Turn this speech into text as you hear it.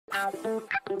Hi,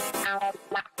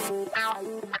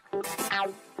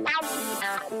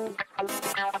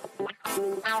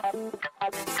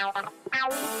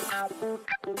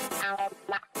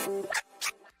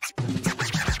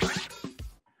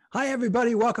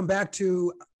 everybody. Welcome back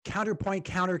to Counterpoint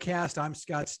CounterCast. I'm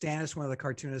Scott Stannis, one of the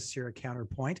cartoonists here at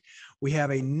Counterpoint. We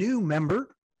have a new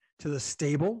member to the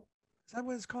stable. Is that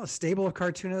what it's called? A stable of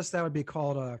cartoonists? That would be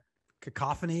called a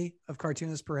cacophony of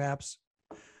cartoonists, perhaps.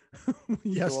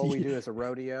 Yes. So what we do is a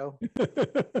rodeo.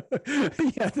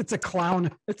 Yeah, it's a clown.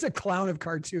 It's a clown of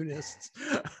cartoonists.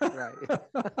 Right.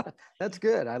 That's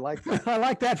good. I like that. I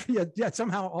like that. Yeah.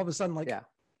 Somehow all of a sudden, yeah.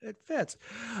 It fits.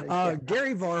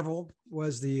 Gary Varvel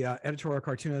was the editorial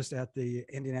cartoonist at the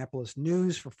Indianapolis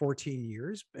News for 14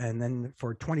 years. And then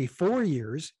for 24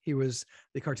 years, he was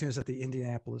the cartoonist at the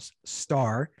Indianapolis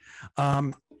Star.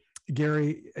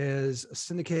 Gary is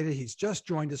syndicated. He's just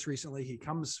joined us recently. He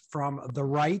comes from the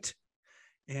right.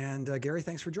 And Gary,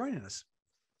 thanks for joining us.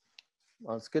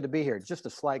 Well, it's good to be here. Just a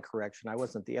slight correction. I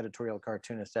wasn't the editorial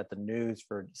cartoonist at the News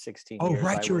for 16 years. Oh,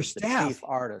 right. You were staff. Chief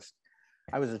artist.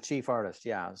 I was a chief artist.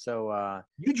 Yeah. So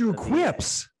you drew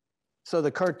quips. So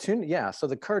the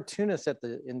cartoonist at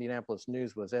the Indianapolis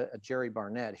News was Jerry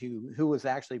Barnett, who was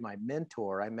actually my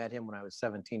mentor. I met him when I was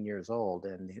 17 years old,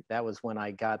 and that was when I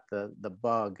got the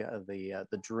bug,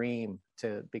 the dream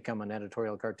to become an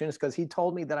editorial cartoonist, because he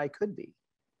told me that I could be.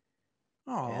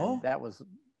 Oh, and that was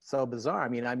so bizarre. I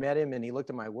mean, I met him and he looked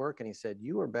at my work and he said,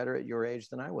 "You are better at your age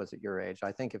than I was at your age.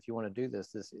 I think if you want to do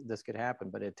this could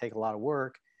happen, but it'd take a lot of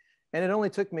work." And it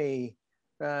only took me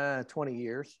 20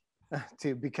 years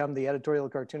to become the editorial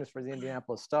cartoonist for the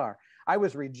Indianapolis Star. I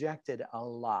was rejected a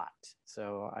lot.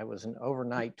 So I was an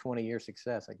overnight 20-year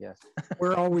success, I guess.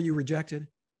 Where all were you rejected?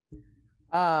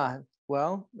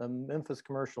 Well, the Memphis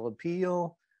Commercial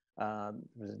Appeal, there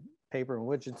was a paper in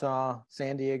Wichita,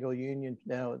 San Diego,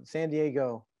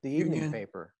 the evening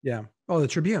paper. Yeah. Oh, the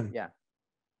Tribune. Yeah.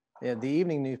 Yeah, the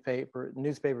evening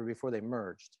newspaper before they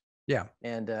merged. Yeah.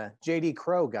 And J.D.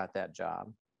 Crowe got that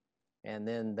job, and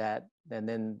then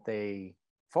they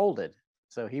folded.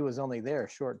 So he was only there a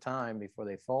short time before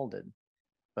they folded.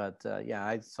 But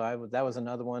that was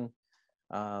another one.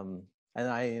 And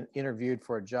I interviewed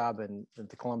for a job at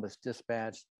the Columbus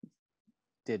Dispatch,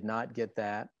 did not get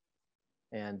that.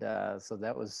 And so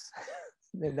that was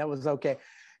that was okay.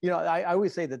 You know, I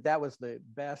always say that was the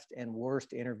best and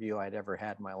worst interview I'd ever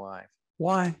had in my life.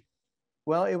 Why?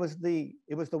 Well, it was the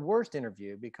worst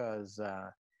interview because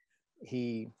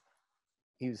he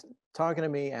was talking to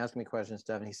me, asking me questions and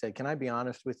stuff, and he said, "Can I be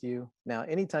honest with you?" Now,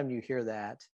 anytime you hear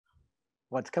that,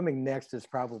 what's coming next is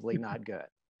probably not good.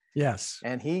 Yes.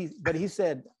 And he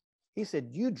said,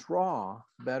 "You draw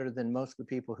better than most of the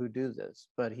people who do this."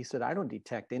 But he said, "I don't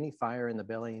detect any fire in the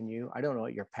belly in you. I don't know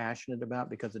what you're passionate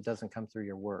about because it doesn't come through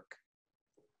your work."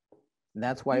 And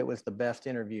that's why it was the best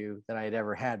interview that I had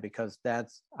ever had, because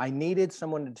I needed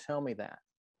someone to tell me that.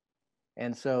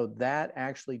 And so that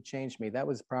actually changed me. That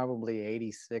was probably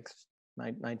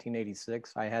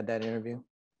 1986. I had that interview.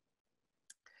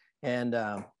 And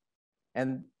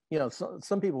you know,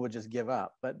 some people would just give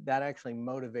up, but that actually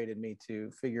motivated me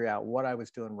to figure out what I was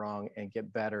doing wrong and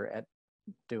get better at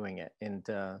doing it. And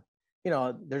you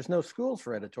know, there's no schools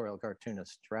for editorial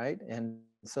cartoonists, right? And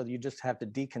so you just have to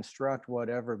deconstruct what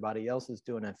everybody else is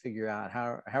doing and figure out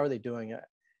how are they doing it?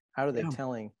 How are they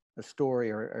telling a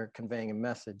story or conveying a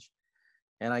message?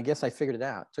 And I guess I figured it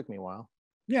out. It took me a while.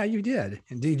 Yeah, you did.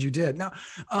 Indeed, you did. Now,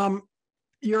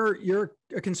 you're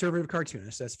a conservative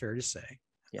cartoonist. That's fair to say.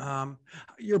 Yeah.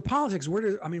 Your politics, where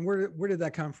did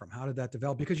that come from? How did that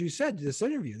develop? Because you said this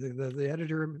interview, the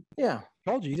editor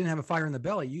told you didn't have a fire in the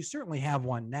belly. You certainly have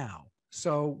one now.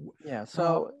 So yeah.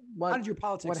 So how did your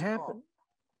politics what happened?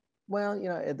 Well, you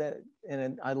know,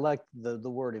 and I like the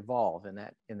word evolve in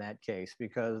that case,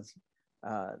 because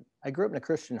I grew up in a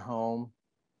Christian home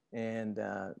and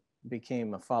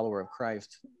became a follower of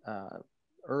Christ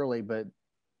early, but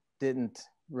didn't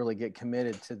really get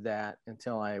committed to that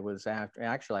until I was after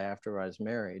I was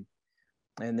married.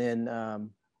 And then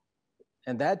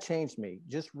and that changed me.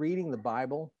 Just reading the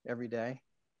Bible every day,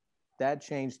 that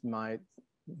changed my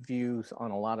views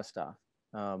on a lot of stuff.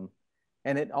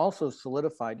 And it also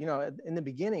solidified, you know, in the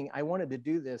beginning, I wanted to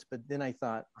do this, but then I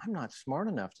thought, I'm not smart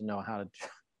enough to know how to,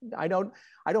 I don't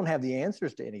have the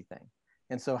answers to anything.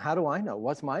 And so how do I know?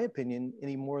 What's my opinion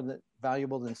any more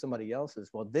valuable than somebody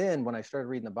else's? Well, then when I started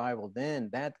reading the Bible, then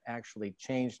that actually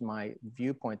changed my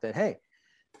viewpoint that, hey,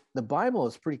 the Bible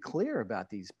is pretty clear about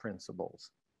these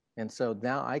principles. And so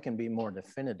now I can be more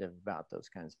definitive about those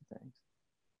kinds of things.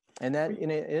 And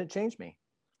it changed me.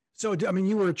 So, I mean,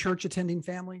 you were a church attending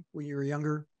family when you were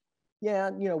younger?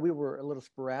 Yeah, you know, we were a little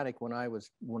sporadic when I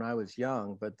was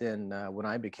young, but then when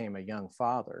I became a young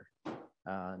father,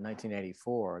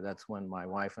 1984, that's when my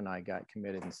wife and I got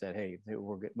committed and said, "Hey,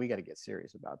 we got to get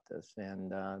serious about this."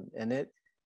 And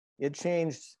it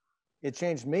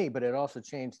changed me, but it also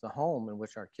changed the home in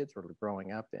which our kids were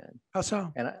growing up in. How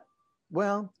so? And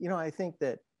well, you know, I think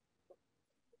that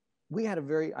we had a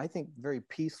very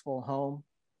peaceful home,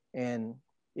 and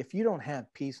if you don't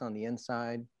have peace on the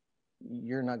inside,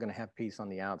 you're not going to have peace on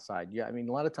the outside. Yeah, I mean,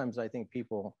 a lot of times I think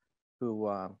people who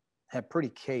have pretty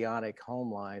chaotic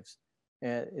home lives,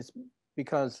 it's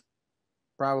because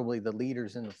probably the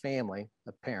leaders in the family,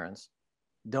 the parents,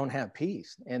 don't have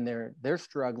peace, and they're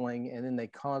struggling, and then they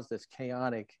cause this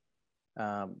chaotic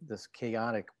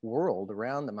world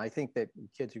around them. I think that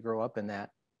kids who grow up in that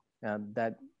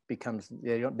that becomes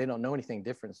they don't know anything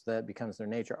different, so that becomes their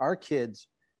nature. Our kids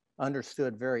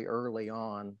understood very early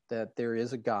on that there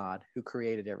is a God who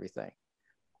created everything,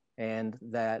 and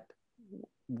that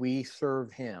we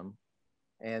serve Him.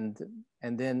 And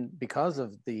then because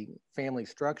of the family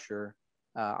structure,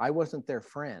 I wasn't their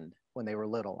friend when they were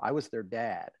little. I was their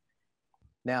dad.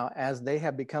 Now, as they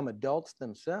have become adults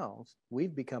themselves,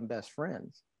 we've become best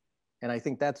friends. And I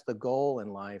think that's the goal in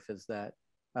life, is that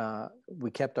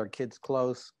we kept our kids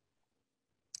close,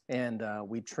 and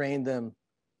we trained them.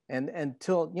 And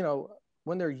until, you know,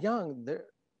 when they're young,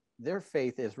 their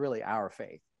faith is really our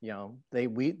faith. You know,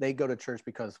 they go to church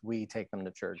because we take them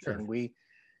to church. Sure.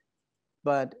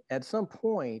 But at some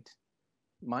point,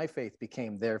 my faith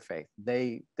became their faith.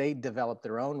 They developed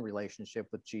their own relationship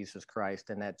with Jesus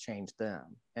Christ, and that changed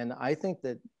them. And I think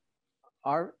that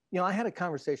I had a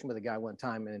conversation with a guy one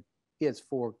time, and he has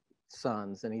 4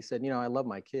 sons, and he said, you know, I love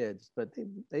my kids, but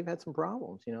they've had some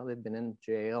problems. You know, they've been in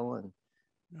jail,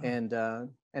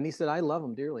 and he said, I love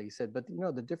them dearly. He said, but you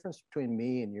know, the difference between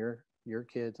me and your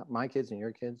kids, my kids and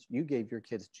your kids, you gave your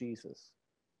kids Jesus.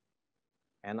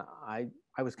 And I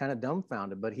was kind of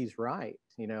dumbfounded, but he's right.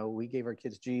 You know, we gave our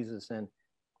kids Jesus, and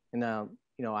now,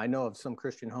 you know, I know of some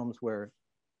Christian homes where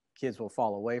kids will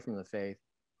fall away from the faith.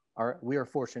 We are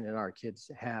fortunate our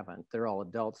kids haven't. They're all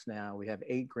adults now. We have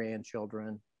 8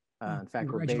 grandchildren. In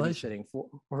fact, we're babysitting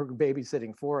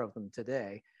 4 of them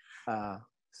today.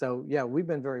 So yeah, we've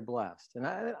been very blessed, and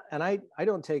I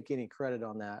don't take any credit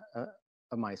on that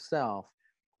of myself.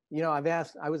 You know, I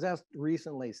was asked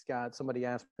recently, Scott, somebody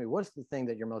asked me, what's the thing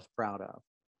that you're most proud of?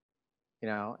 You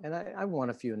know, and I won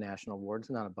a few national awards,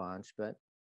 not a bunch,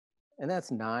 and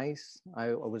that's nice.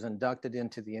 I was inducted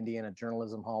into the Indiana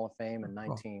Journalism Hall of Fame in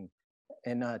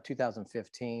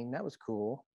 2015. That was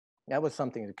cool. That was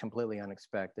something completely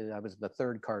unexpected. I was the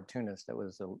 3rd cartoonist that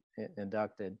was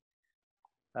inducted.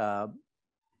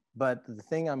 But the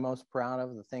thing I'm most proud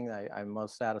of, the thing that I'm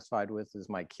most satisfied with, is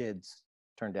my kids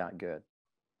turned out good.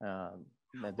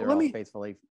 That they're all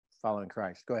faithfully following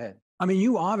Christ. Go ahead. I mean,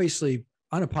 you obviously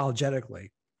unapologetically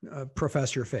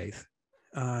profess your faith,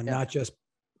 not just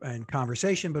in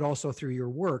conversation, but also through your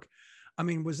work. I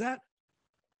mean, was that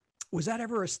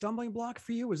ever a stumbling block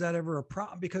for you? Was that ever a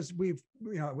problem? Because we've,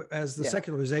 you know, as the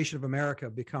secularization of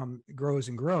America grows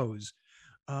and grows,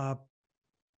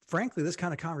 frankly, this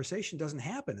kind of conversation doesn't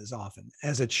happen as often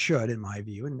as it should, in my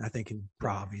view, and I think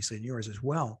obviously in yours as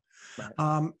well.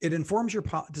 Right. It informs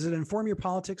does it inform your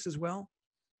politics as well?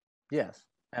 Yes,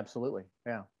 absolutely.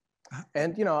 Yeah.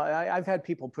 And, you know, I've had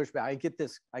people push back. I get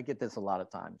this a lot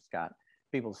of times, Scott.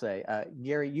 People say,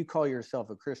 Gary, you call yourself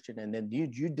a Christian, and then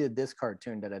you did this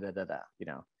cartoon, da da da da da. You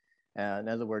know, in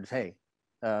other words, hey,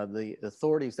 the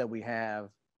authorities that we have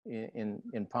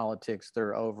in politics,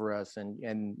 they're over us,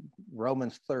 and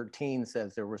Romans 13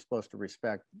 says that we're supposed to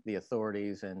respect the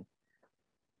authorities.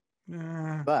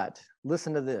 But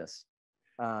listen to this.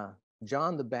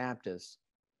 John the Baptist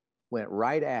went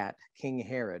right at King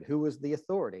Herod, who was the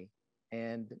authority,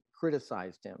 and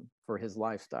criticized him for his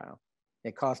lifestyle.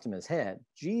 It cost him his head.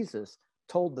 Jesus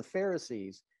told the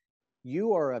Pharisees,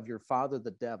 you are of your father,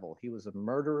 the devil. He was a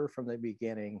murderer from the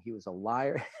beginning. He was a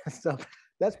liar. So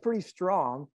that's pretty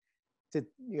strong to,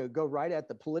 you know, go right at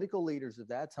the political leaders of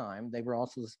that time. They were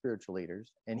also the spiritual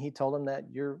leaders. And he told them that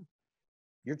you're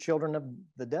children of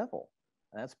the devil.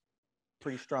 That's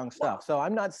pretty strong stuff. So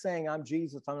I'm not saying I'm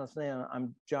Jesus. I'm not saying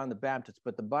I'm John the Baptist,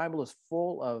 but the Bible is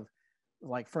full of,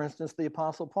 like, for instance, the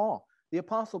Apostle Paul. The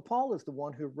Apostle Paul is the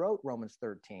one who wrote Romans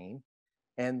 13,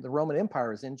 and the Roman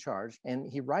Empire is in charge. And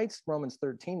he writes Romans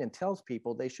 13 and tells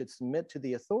people they should submit to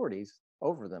the authorities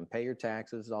over them, pay your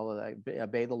taxes, all of that,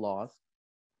 obey the laws.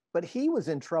 But he was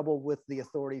in trouble with the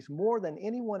authorities more than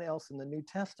anyone else in the New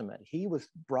Testament. He was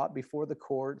brought before the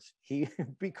courts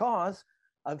because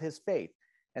of his faith.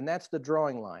 And that's the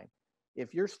drawing line.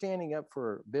 if you're standing up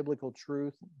for biblical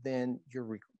truth, then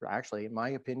actually, in my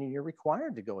opinion, you're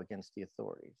required to go against the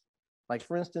authorities. Like,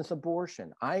 for instance,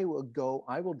 abortion. I will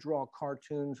draw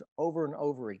cartoons over and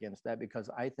over against that because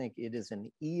I think it is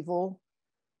an evil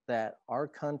that our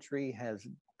country has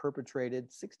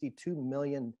perpetrated. 62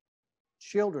 million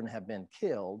children have been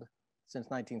killed since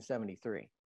 1973.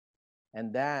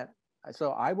 And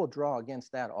so I will draw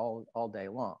against that all day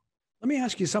long. Let me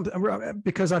ask you something,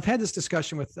 because I've had this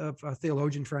discussion with a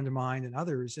theologian friend of mine and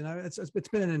others, and it's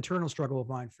been an internal struggle of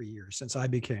mine for years since I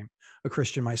became a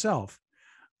Christian myself.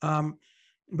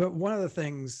 But one of the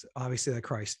things, obviously, that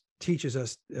Christ teaches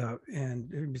us,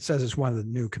 and it says it's one of the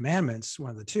new commandments,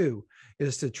 one of the two,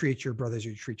 is to treat your brothers as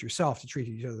you treat yourself, to treat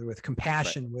each other with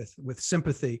compassion, right, with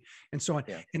sympathy, and so on.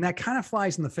 Yeah. And that kind of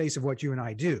flies in the face of what you and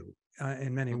I do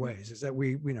in many ways, is that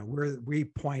we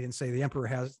point and say the emperor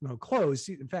has no clothes.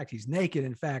 In fact, he's naked.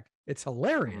 In fact, it's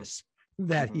hilarious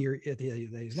that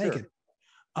he's naked.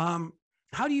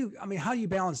 How do you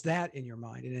balance that in your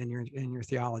mind and in your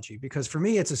theology? Because for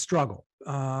me, it's a struggle.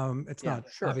 It's not,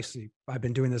 obviously, I've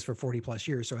been doing this for 40 plus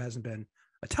years, so it hasn't been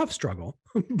a tough struggle,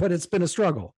 but it's been a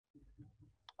struggle.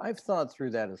 I've thought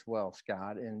through that as well,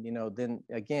 Scott. And, then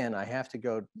again, I have to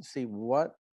go see,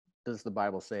 what does the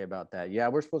Bible say about that? Yeah,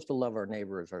 we're supposed to love our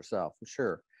neighbor as ourselves,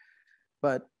 sure.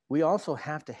 But we also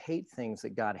have to hate things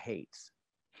that God hates,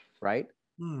 right?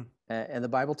 And the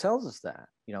Bible tells us that,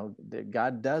 that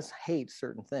God does hate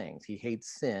certain things. He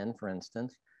hates sin, for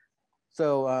instance.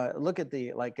 So look at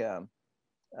the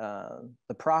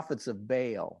prophets of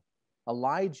Baal.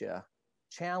 Elijah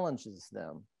challenges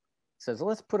them, says,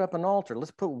 let's put up an altar.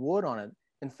 Let's put wood on it.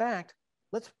 In fact,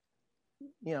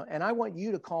 and I want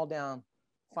you to call down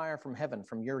fire from heaven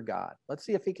from your God. Let's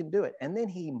see if he can do it. And then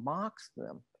he mocks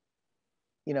them,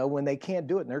 when they can't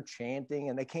do it and they're chanting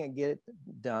and they can't get it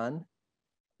done.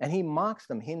 And he mocks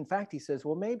them. In fact, he says,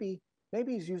 well, maybe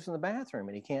he's using the bathroom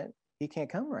and he can't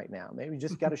come right now. Maybe you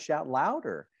just got to shout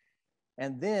louder.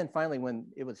 And then finally, when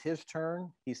it was his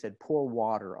turn, he said, pour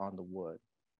water on the wood.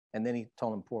 And then he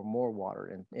told him, pour more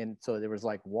water. And so there was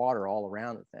like water all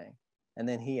around the thing. And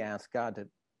then he asked God to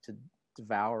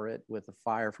devour it with the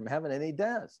fire from heaven. And he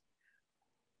does.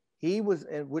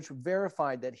 Which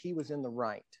verified that he was in the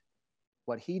right.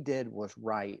 What he did was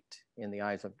right in the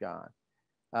eyes of God.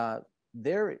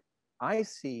 I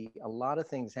see a lot of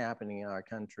things happening in our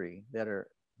country that are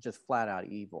just flat out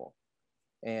evil.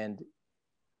 And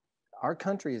our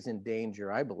country is in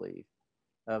danger, I believe,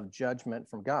 of judgment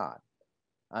from God.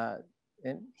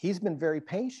 And he's been very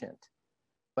patient,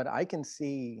 but I can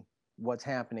see what's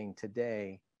happening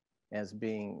today as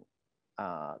being,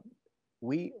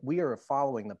 we are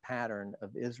following the pattern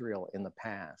of Israel in the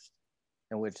past,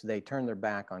 in which they turned their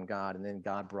back on God, and then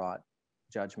God brought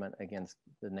judgment against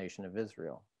the nation of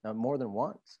Israel, more than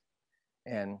once.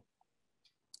 And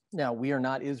now we are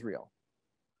not Israel,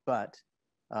 but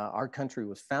our country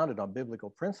was founded on biblical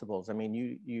principles. I mean,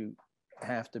 you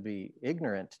have to be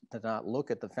ignorant to not look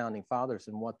at the founding fathers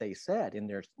and what they said in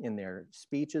their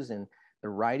speeches and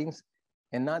their writings,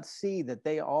 and not see that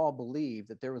they all believed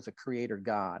that there was a creator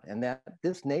God, and that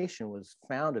this nation was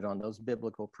founded on those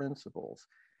biblical principles.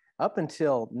 Up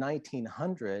until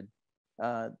 1900,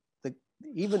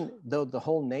 even though the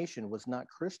whole nation was not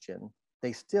Christian,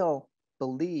 they still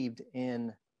believed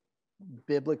in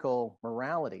biblical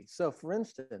morality. So, for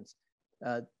instance,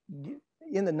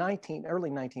 in the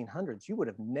early 1900s, you would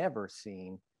have never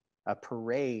seen a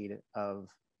parade of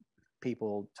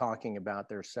people talking about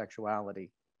their sexuality.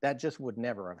 That just would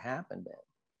never have happened then.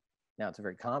 Now, it's a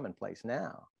very commonplace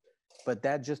now, but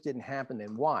that just didn't happen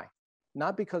then. Why?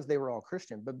 Not because they were all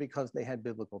Christian, but because they had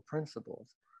biblical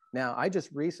principles. Now, I just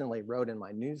recently wrote in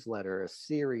my newsletter a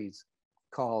series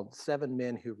called 7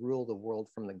 Men Who Rule the World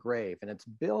from the Grave. And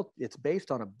it's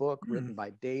based on a book written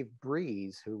by Dave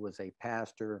Breeze, who was a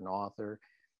pastor and author.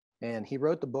 And he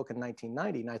wrote the book in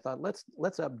 1990. And I thought,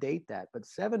 let's update that. But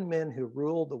 7 Men Who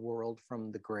Rule the World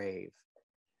from the Grave.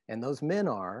 And those men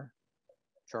are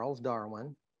Charles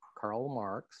Darwin, Karl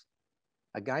Marx,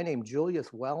 a guy named Julius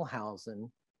Wellhausen,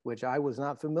 which I was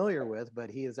not familiar with, but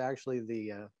he is actually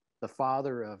the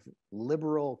father of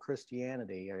liberal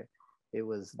Christianity. It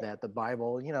was that the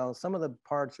Bible, some of the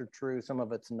parts are true, some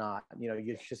of it's not.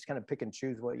 You just kind of pick and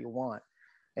choose what you want.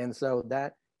 And so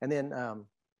that, and then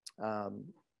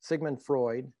Sigmund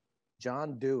Freud,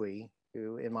 John Dewey,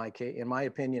 who in my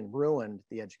opinion ruined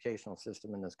the educational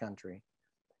system in this country,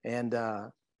 and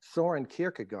Soren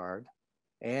Kierkegaard,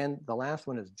 and the last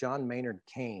one is John Maynard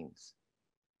Keynes.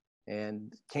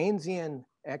 And Keynesian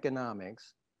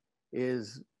economics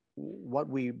is what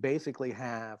we basically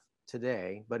have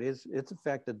today, but it's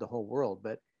affected the whole world.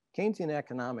 But Keynesian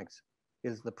economics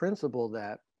is the principle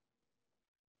that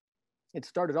it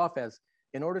started off as,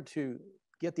 in order to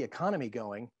get the economy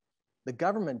going, the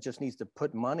government just needs to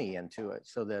put money into it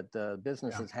so that the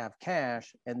businesses have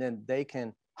cash, and then they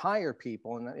can hire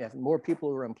people. And if more people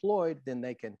are employed, then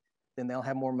they'll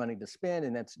have more money to spend.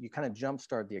 And you kind of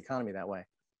jumpstart the economy that way.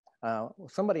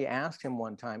 Somebody asked him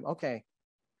one time, okay,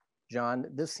 John,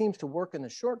 this seems to work in the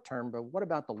short term, but what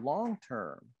about the long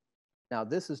term? Now,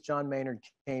 this is John Maynard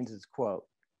Keynes's quote: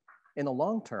 "In the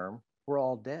long term, we're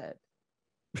all dead."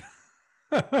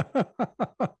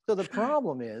 So the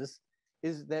problem is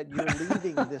that you're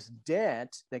leaving this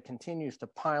debt that continues to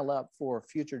pile up for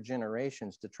future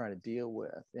generations to try to deal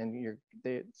with. And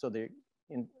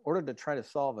in order to try to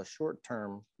solve a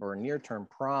short-term or a near-term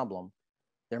problem,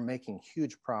 they're making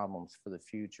huge problems for the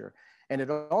future. And it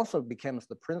also becomes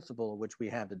the principle which we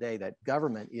have today, that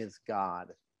government is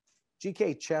God.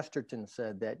 G.K. Chesterton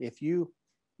said that if you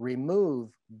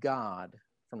remove God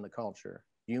from the culture,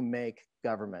 you make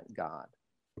government God.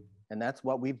 And that's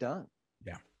what we've done.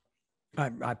 Yeah.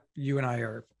 You and I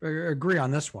agree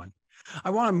on this one.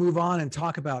 I want to move on and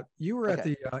talk about, you were at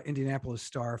the Indianapolis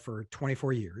Star for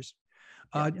 24 years.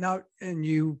 Now, and did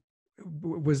you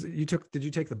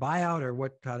take the buyout, or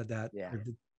what? How did that? Yeah.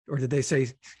 Or did they say,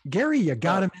 Gary, you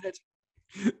got a minute?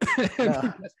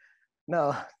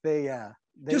 No, they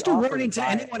just a warning to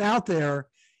anyone out there.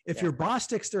 If your boss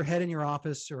sticks their head in your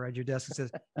office or at your desk and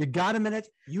says, you got a minute,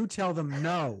 you tell them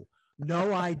no,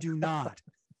 I do not.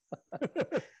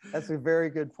 That's a very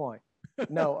good point.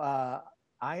 No,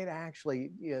 I had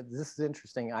actually, this is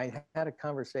interesting. I had a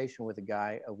conversation with a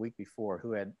guy a week before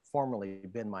who had formerly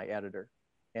been my editor.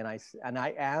 And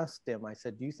I asked him, I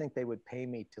said, do you think they would pay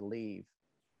me to leave?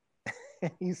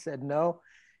 And he said, no.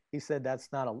 He said,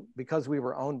 that's not because we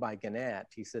were owned by Gannett.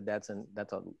 He said, that's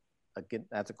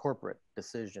a corporate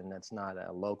decision. That's not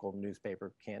a local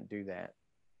newspaper, can't do that.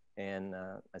 And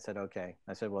I said, okay.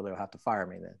 I said, well, they'll have to fire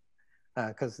me then,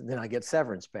 because then I get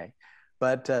severance pay.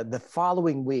 But the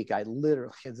following week,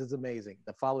 this is amazing.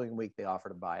 The following week, they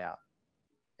offered a buyout.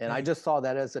 And I just saw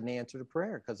that as an answer to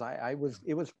prayer, because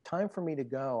it was time for me to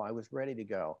go. I was ready to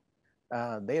go.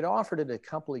 They had offered it a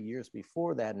couple of years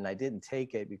before that, and I didn't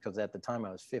take it because at the time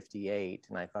I was 58,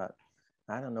 and I thought,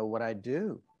 I don't know what I'd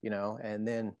do, and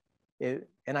then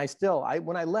when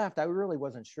I left, I really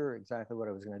wasn't sure exactly what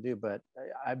I was going to do, but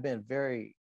I've been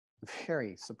very,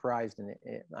 very surprised, and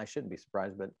I shouldn't be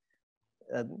surprised, but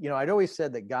I'd always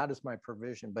said that God is my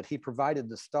provision, but he provided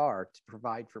the Star to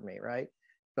provide for me, right?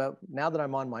 But now that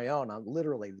I'm on my own,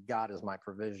 literally, God is my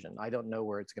provision. I don't know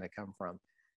where it's going to come from.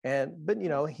 But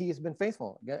he's been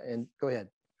faithful. And go ahead.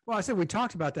 Well, I said we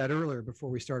talked about that earlier before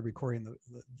we started recording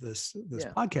this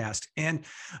podcast. And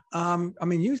I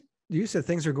mean, you said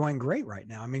things are going great right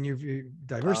now. I mean, you've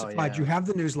diversified. You have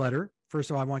the newsletter. First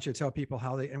of all, I want you to tell people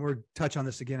how and we'll touch on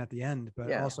this again at the end, but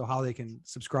also how they can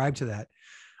subscribe to that.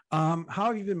 How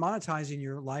have you been monetizing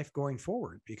your life going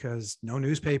forward? Because no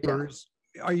newspapers.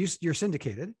 You're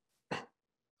syndicated?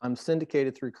 I'm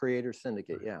syndicated through Creator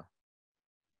Syndicate. Yeah.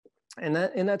 And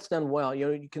that's done well.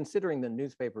 Considering the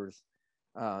newspapers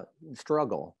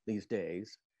struggle these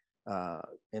days,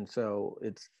 and so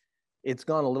it's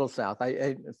gone a little south.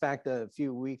 In fact, a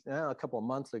couple of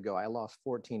months ago, I lost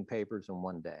 14 papers in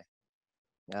one day.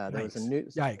 There was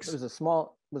Yikes. It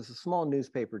was a small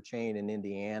newspaper chain in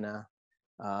Indiana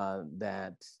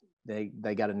that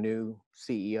they got a new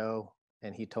CEO,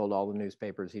 and he told all the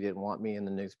newspapers he didn't want me in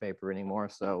the newspaper anymore.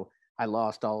 So I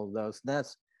lost all of those.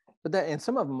 And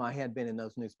some of them I had been in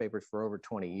those newspapers for over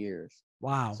 20 years.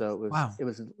 Wow. So it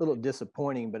was a little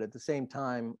disappointing, but at the same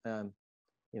time,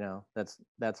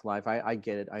 that's life. I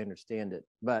get it. I understand it.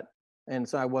 And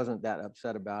so I wasn't that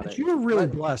upset about it. You're really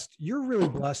blessed. You're really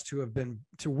blessed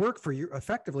to work for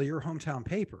effectively your hometown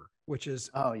paper, which is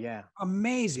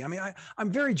amazing. I mean,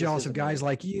 I'm very jealous of guys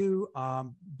like you,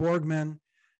 Borgman,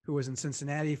 who was in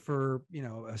Cincinnati for,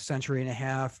 a century and a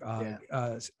half,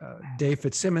 Dave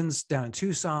Fitzsimmons down in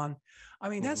Tucson. I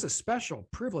mean, that's a special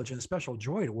privilege and a special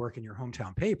joy to work in your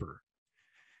hometown paper.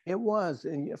 It was.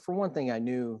 And for one thing, I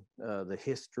knew the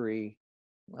history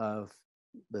of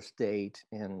the state,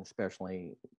 and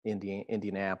especially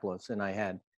Indianapolis.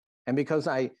 And because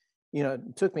it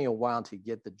took me a while to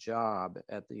get the job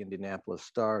at the Indianapolis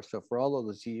Star. So for all of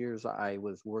those years I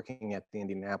was working at the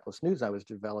Indianapolis News, I was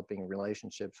developing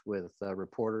relationships with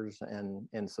reporters.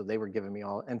 And so they were giving me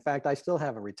all, in fact, I still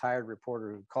have a retired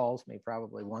reporter who calls me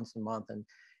probably once a month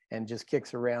and just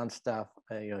kicks around stuff.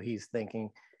 He's thinking,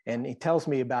 and he tells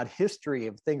me about history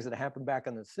of things that happened back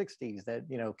in the 60s that,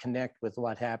 connect with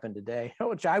what happened today,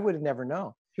 which I would have never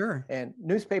known. Sure. And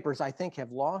newspapers, I think,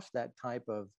 have lost that type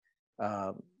of,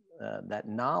 that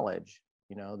knowledge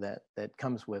that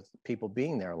comes with people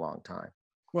being there a long time.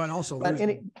 Well, and also, go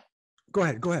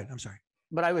ahead. I'm sorry.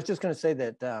 But I was just going to say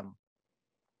that,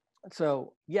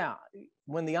 so yeah,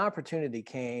 when the opportunity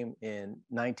came in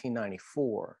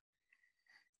 1994,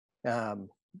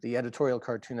 the editorial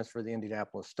cartoonist for the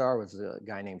Indianapolis Star was a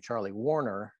guy named Charlie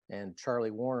Warner, and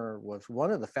Charlie Warner was one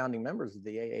of the founding members of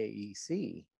the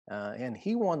AAEC, and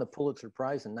he won the Pulitzer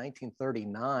Prize in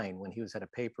 1939 when he was at a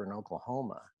paper in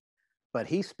Oklahoma. But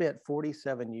he spent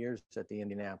 47 years at the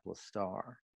Indianapolis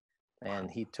Star, and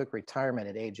he took retirement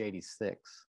at age 86.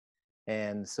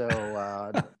 And so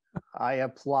I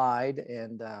applied,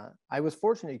 and I was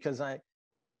fortunate because I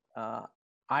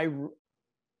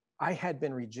had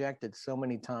been rejected so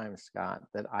many times, Scott,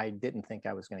 that I didn't think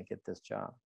I was going to get this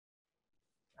job.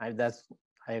 It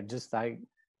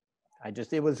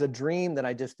was a dream that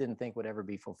I just didn't think would ever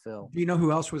be fulfilled. Do you know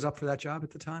who else was up for that job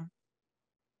at the time?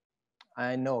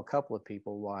 I know a couple of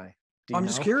people. Why? I'm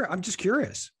just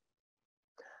curious.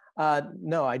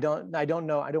 No, I don't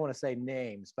know. I don't want to say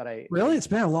names, but really, it's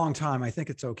been a long time. I think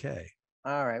it's okay.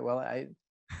 All right. Well,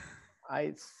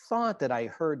 I thought that I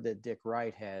heard that Dick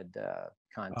Wright had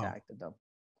contacted them.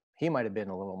 He might have been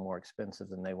a little more expensive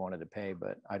than they wanted to pay,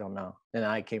 but I don't know. And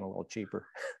I came a little cheaper.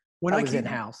 When I was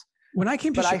in-house. When I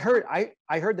came to, but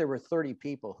I heard there were 30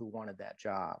 people who wanted that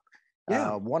job.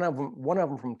 Yeah. One of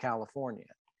them from California,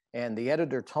 and the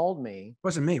editor told me.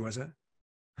 Wasn't me, was it?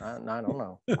 I don't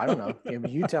know. I don't know.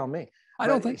 You tell me. I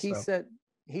don't think so.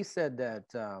 He said that.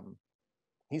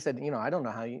 He said, I don't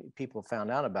know how people found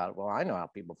out about it. Well, I know how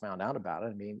people found out about it.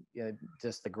 I mean,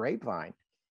 just the grapevine.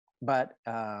 But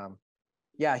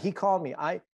yeah, he called me.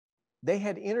 They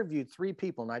had interviewed 3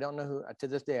 people, and I don't know who. To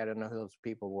this day, I don't know who those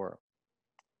people were.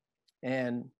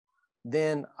 And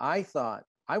then I thought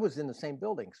I was in the same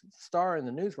building. Star and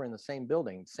the News were in the same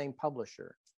building, same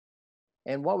publisher.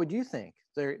 And what would you think?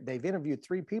 They've interviewed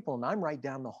 3 people, and I'm right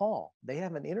down the hall. They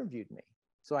haven't interviewed me.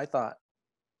 So I thought,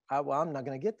 well, I'm not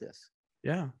going to get this.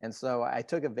 Yeah. And so I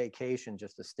took a vacation,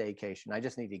 just a staycation. I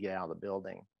just need to get out of the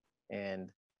building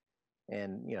and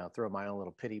throw my own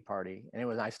little pity party.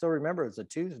 And I still remember it was a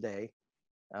Tuesday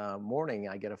morning.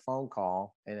 I get a phone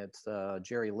call, and it's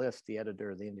Jerry List, the editor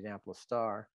of the Indianapolis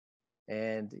Star.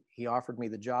 And he offered me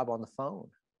the job on the phone.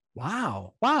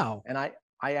 Wow. And I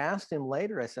asked him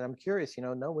later, I said, I'm curious,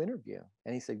 no interview.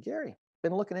 And he said, Gary,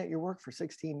 been looking at your work for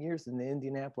 16 years in the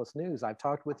Indianapolis News. I've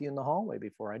talked with you in the hallway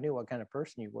before. I knew what kind of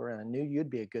person you were, and I knew you'd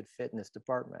be a good fit in this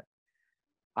department.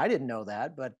 I didn't know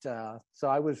that, but so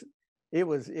it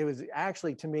was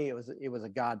actually, to me, it was a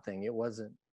God thing. It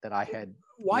wasn't that I had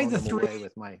why the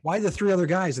 3 other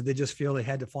guys? Did they just feel they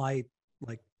had to fly,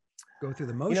 like, go through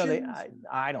the motions?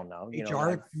 I don't know.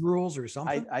 HR rules or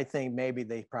something? I think maybe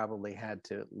they probably had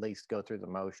to at least go through the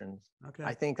motions. Okay.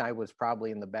 I think I was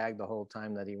probably in the bag the whole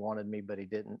time that he wanted me, but he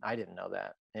didn't. I didn't know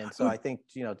that. And so I think,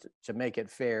 to make it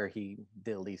fair, he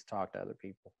did at least talk to other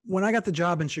people. When I got the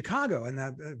job in Chicago, and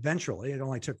that eventually, it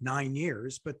only took 9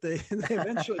 years, but they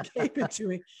eventually gave it to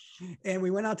me. And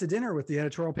we went out to dinner with the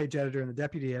editorial page editor and the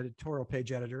deputy editorial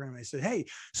page editor. And they said, hey,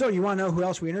 so you want to know who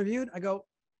else we interviewed? I go,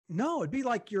 no, it'd be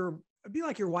like your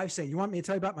wife saying, you want me to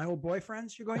tell you about my old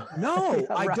boyfriends? You're going, no,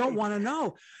 yeah, I don't want to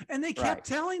know. And they kept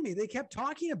telling me, they kept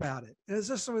talking about it. And it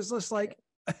was just like,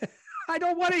 I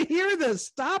don't want to hear this.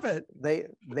 Stop it. They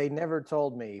never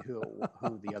told me who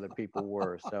the other people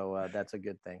were. So that's a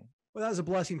good thing. Well, that was a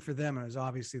blessing for them. And it was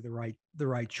obviously the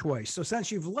right choice. So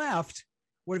since you've left,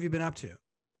 what have you been up to?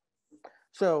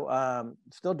 So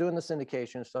still doing the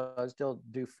syndication. So I still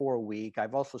do 4 a week.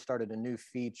 I've also started a new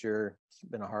feature. It's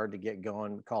been hard to get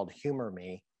going, called Humor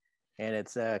Me. And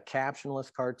it's a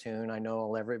captionless cartoon. I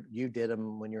know you did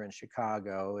them when you're in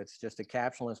Chicago. It's just a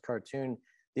captionless cartoon.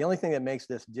 The only thing that makes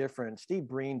this different, Steve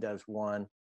Breen does one,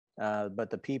 but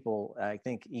the people, I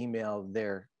think, email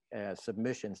their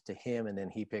submissions to him, and then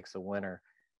he picks a winner.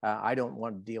 I don't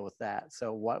want to deal with that.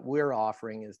 So what we're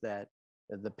offering is that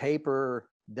the paper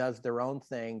does their own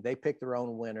thing. They pick their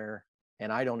own winner,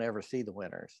 and I don't ever see the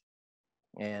winners.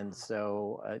 And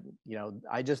so,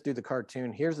 I just do the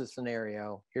cartoon. Here's the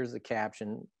scenario. Here's the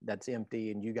caption that's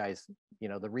empty. And you guys,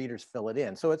 the readers fill it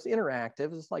in. So it's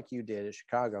interactive. It's like you did at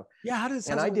Chicago. Yeah. How's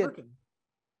it working?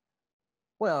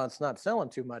 Well, it's not selling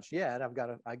too much yet. I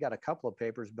got a couple of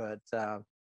papers, but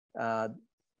I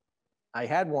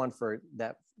had one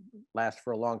that lasted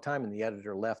for a long time, and the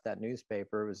editor left that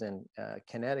newspaper. It was in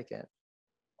Connecticut.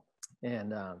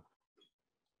 And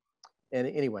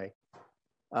anyway,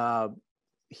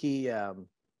 he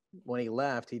when he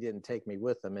left, he didn't take me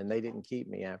with him, and they didn't keep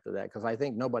me after that, because I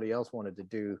think nobody else wanted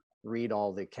to read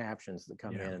all the captions that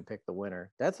come in and pick the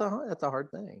winner. That's a hard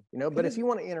thing, But if you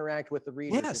want to interact with the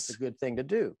readers, it's a good thing to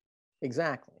do.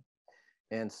 Exactly.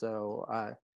 And so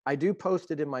I do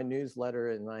post it in my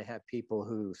newsletter, and I have people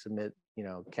who submit,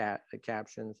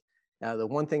 captions. Now, the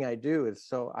one thing I do is,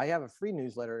 so I have a free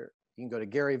newsletter. You can go to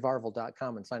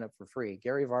GaryVarvel.com and sign up for free,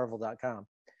 GaryVarvel.com.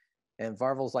 And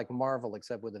Varvel's like Marvel,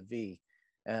 except with a V.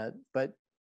 But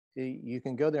you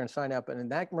can go there and sign up,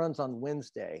 and that runs on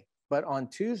Wednesday. But on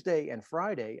Tuesday and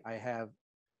Friday, I have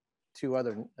 2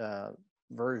 other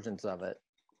versions of it.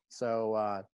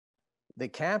 So the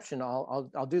caption,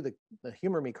 I'll do the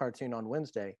Humor Me cartoon on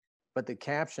Wednesday, but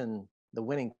the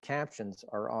winning captions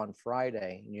are on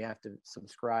Friday, and you have to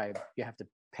subscribe. You have to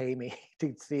pay me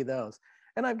to see those.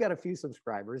 And I've got a few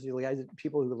subscribers,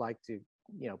 people who like to,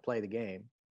 play the game.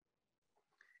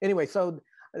 Anyway, so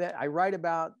I write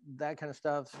about that kind of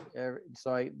stuff.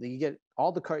 So you get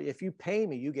all if you pay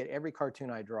me, you get every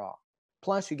cartoon I draw.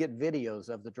 Plus, you get videos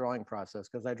of the drawing process,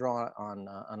 because I draw on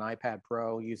an iPad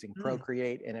Pro using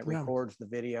Procreate, and it records the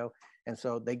video. And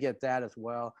so they get that as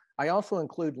well. I also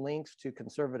include links to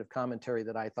conservative commentary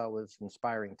that I thought was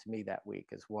inspiring to me that week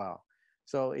as well.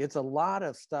 So it's a lot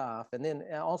of stuff. And then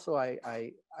also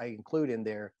I include in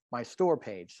there my store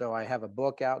page. So I have a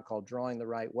book out called Drawing the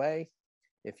Right Way.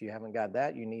 If you haven't got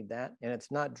that, you need that. And it's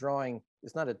not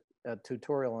a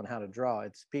tutorial on how to draw.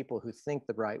 It's people who think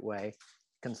the right way.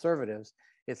 Conservatives.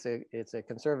 It's a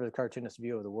conservative cartoonist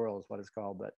view of the world is what it's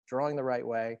called, but Drawing the Right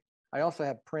Way. I also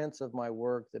have prints of my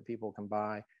work that people can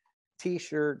buy,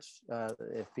 T-shirts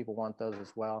if people want those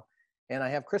as well, and I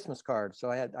have Christmas cards. So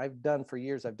I've done for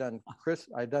years. I've done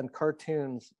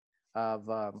cartoons of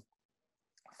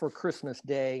for Christmas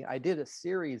Day. I did a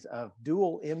series of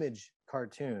dual image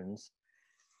cartoons,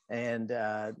 and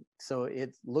so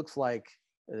it looks like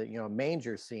a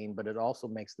manger scene, but it also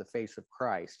makes the face of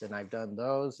Christ. And I've done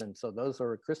those. And so those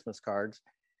are Christmas cards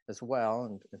as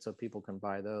well. And so people can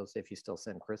buy those if you still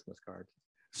send Christmas cards.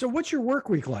 So what's your work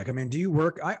week like? I mean, do you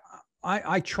work?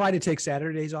 I try to take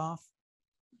Saturdays off.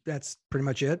 That's pretty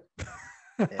much it.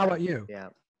 How about you? Yeah.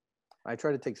 I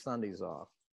try to take Sundays off.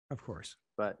 Of course.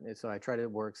 But so I try to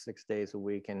work 6 days a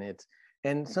week,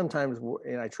 and sometimes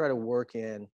I try to work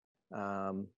in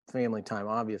family time,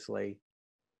 obviously.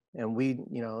 And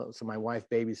so my wife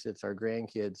babysits our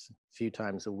grandkids a few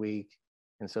times a week.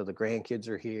 And so the grandkids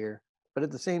are here. But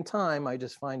at the same time, I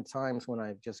just find times when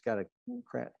I've just got to,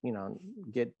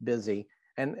 get busy.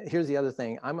 And here's the other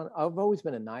thing. I've always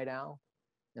been a night owl.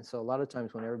 And so a lot of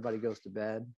times when everybody goes to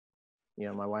bed,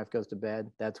 my wife goes to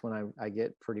bed, that's when I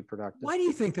get pretty productive. Why do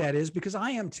you think that is? Because I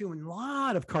am too, and a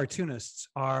lot of cartoonists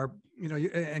are,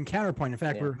 and Counterpoint. In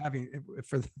fact, we're having,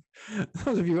 for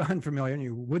those of you unfamiliar, and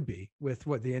you would be, with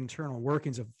what the internal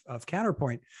workings of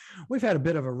Counterpoint, we've had a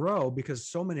bit of a row because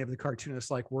so many of the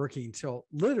cartoonists like working till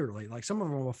literally, like some of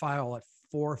them will file at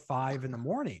 4 or 5 in the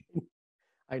morning.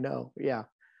 I know. Yeah.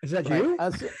 Is that you?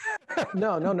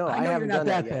 No. I haven't done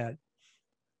that yet. Bad.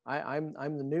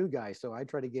 I'm the new guy, so I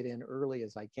try to get in early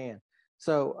as I can.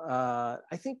 So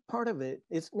I think part of it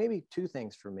is maybe 2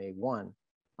 things for me. One,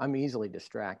 I'm easily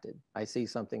distracted. I see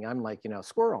something, I'm like,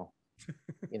 squirrel,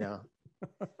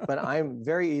 but I'm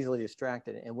very easily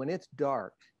distracted. And when it's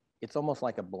dark, it's almost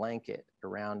like a blanket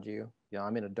around you.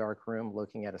 I'm in a dark room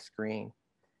looking at a screen,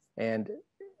 and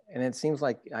it seems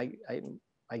like I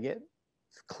get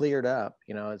cleared up.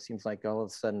 It seems like all of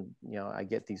a sudden, I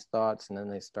get these thoughts, and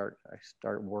then I start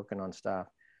working on stuff.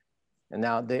 And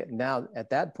now at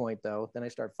that point though, then I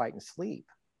start fighting sleep.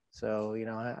 So,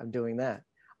 I'm doing that.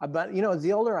 But, as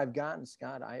the older I've gotten,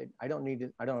 Scott, I don't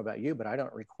know about you, but I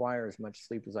don't require as much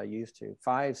sleep as I used to.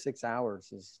 5-6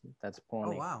 hours that's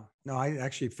plenty. Oh, wow. No, I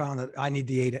actually found that I need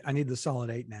the solid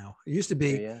 8 now. It used to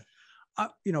be,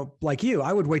 like you,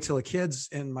 I would wait till the kids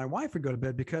and my wife would go to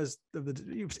bed because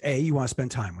you want to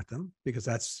spend time with them because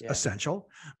that's essential.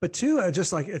 But 2,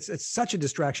 just like it's such a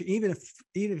distraction, even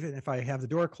if I have the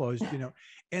door closed,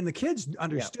 and the kids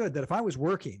understood that if I was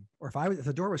working or if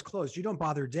the door was closed, you don't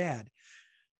bother Dad.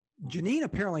 Janine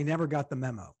apparently never got the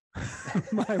memo.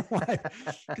 My wife,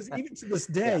 because even to this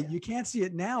day, you can't see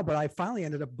it now, but I finally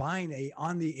ended up buying a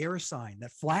on the air sign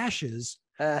that flashes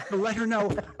to let her know,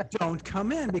 don't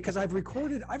come in, because I've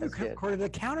recorded a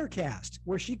CounterCast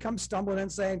where she comes stumbling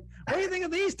in saying, what do you think of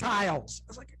these tiles? I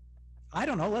was like, I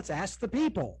don't know. Let's ask the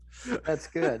people. That's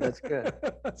good. That's good.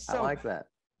 So, I like that.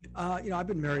 I've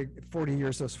been married 40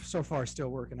 years, so far still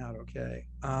working out okay.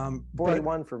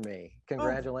 41 for me.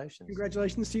 Congratulations.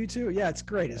 Congratulations to you too. Yeah, it's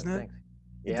great, isn't it? Thanks.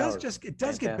 It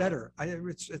does get better.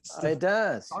 It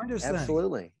does.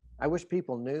 Absolutely. Thing. I wish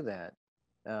people knew that.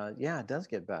 It does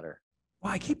get better.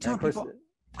 Well, I keep telling people,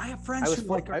 I have friends who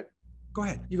go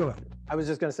ahead. You go ahead. I was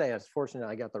just going to say, I was fortunate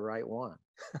I got the right one.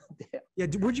 Yeah.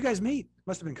 Where'd you guys meet?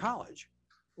 Must have been college.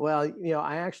 Well, you know,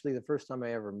 I actually, the first time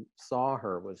I ever saw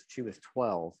her was, she was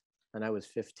 12 and I was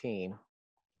 15.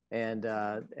 And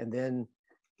then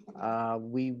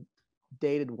we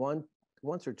dated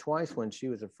once or twice when she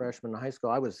was a freshman in high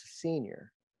school. I was a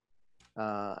senior.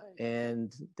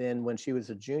 And then when she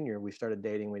was a junior, we started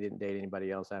dating. We didn't date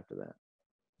anybody else after that.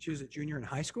 She was a junior in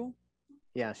high school?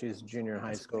 Yeah, she was a junior in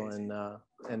high school. Amazing.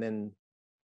 And then,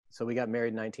 so we got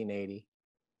married in 1980.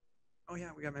 Oh yeah,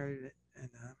 we got married in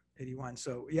 81.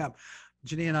 So yeah,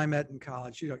 Janine and I met in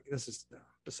college. You know, this is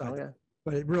beside the,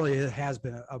 but it really has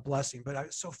been a blessing. But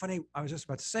it's so funny. I was just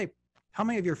about to say, how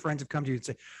many of your friends have come to you and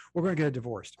say, we're going to get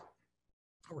divorced?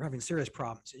 We're having serious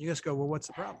problems. And you just go, well, what's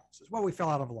the problem? He says, well, we fell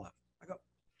out of love. I go,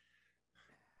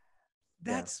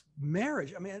 that's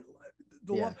marriage. I mean,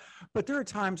 the love. But there are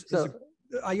times,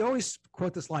 I always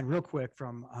quote this line real quick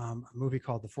from a movie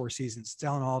called The Four Seasons. It's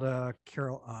Alan Alda,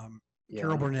 Carol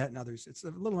Burnett, and others. It's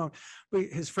a little known, but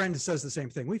his friend says the same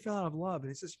thing. We fell out of love. And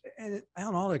he says, and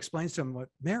Alan Alda explains to him what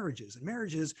marriage is. And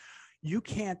marriage is,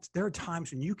 there are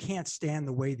times when you can't stand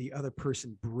the way the other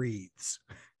person breathes.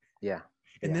 Yeah.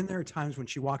 And then there are times when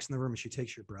she walks in the room and she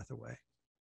takes your breath away.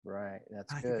 Right.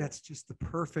 That's I good. think that's just the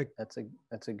perfect. That's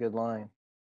a good line.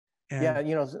 And, yeah.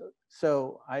 You know,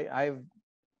 so I've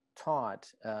taught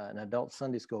an adult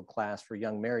Sunday school class for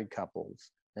young married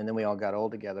couples, and then we all got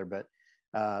old together. But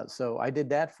so I did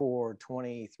that for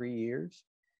 23 years,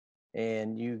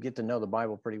 and you get to know the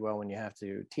Bible pretty well when you have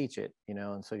to teach it, you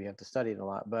know, and so you have to study it a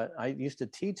lot. But I used to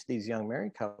teach these young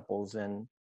married couples, and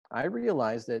I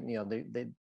realized that, you know,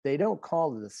 they don't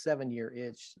call the 7-year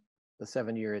itch the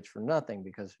 7-year itch for nothing,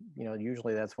 because, you know,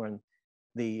 usually that's when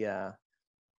the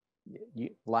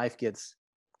life gets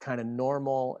kind of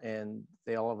normal, and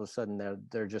they all of a sudden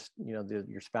they're just, you know,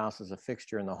 your spouse is a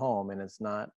fixture in the home, and it's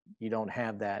not, you don't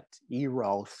have that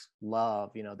eros love,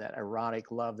 you know, that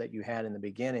erotic love that you had in the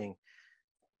beginning.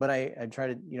 But I try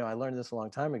to, you know, I learned this a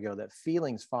long time ago, that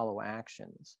feelings follow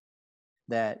actions.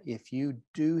 That if you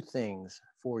do things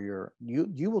for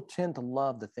you will tend to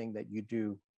love the thing that you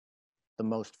do the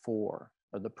most for,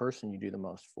 or the person you do the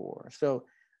most for. So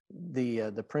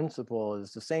the principle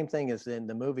is the same thing as in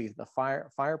the movie The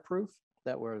Fireproof,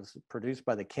 that was produced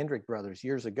by the Kendrick brothers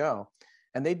years ago.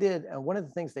 And they did one of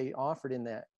the things they offered in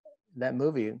that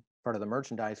movie, part of the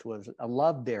merchandise, was a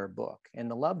love dare book. And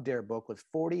the love dare book was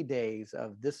 40 days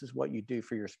of, this is what you do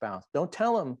for your spouse. Don't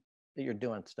tell them that you're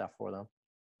doing stuff for them,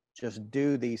 just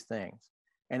do these things.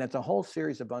 And it's a whole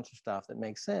series, a bunch of stuff that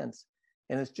makes sense.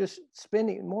 And it's just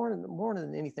spending more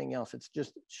than anything else. It's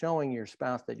just showing your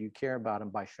spouse that you care about them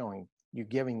by showing you,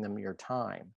 giving them your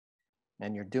time,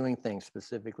 and you're doing things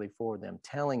specifically for them,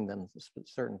 telling them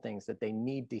certain things that they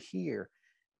need to hear,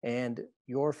 and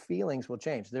your feelings will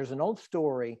change. There's an old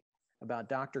story about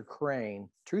Dr. Crane,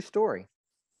 true story,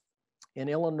 in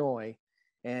Illinois.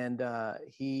 And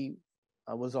he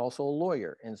was also a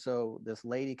lawyer. And so this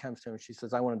lady comes to him and she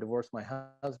says, I want to divorce my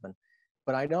husband,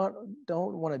 but I don't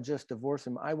want to just divorce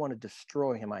him. I want to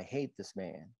destroy him. I hate this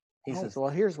man. He says, well,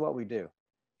 here's what we do.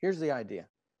 Here's the idea.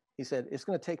 He said, it's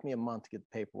going to take me a month to get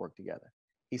the paperwork together.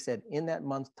 He said, in that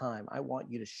month's time, I want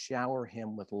you to shower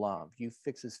him with love. You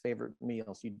fix his favorite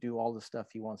meals. You do all the stuff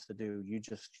he wants to do. You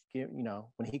just give, you know,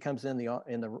 when he comes in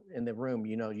the room,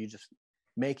 you know, you just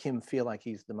make him feel like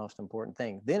he's the most important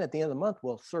thing. Then at the end of the month,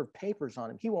 we'll serve papers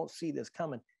on him. He won't see this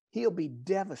coming. He'll be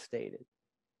devastated.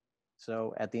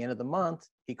 So at the end of the month,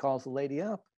 he calls the lady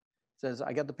up, says,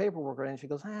 I got the paperwork ready. And she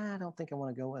goes, I don't think I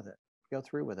want to go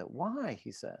through with it. Why?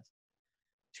 He says.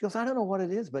 She goes, I don't know what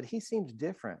it is, but he seems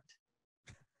different.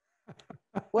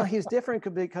 Well, he's different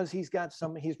because he's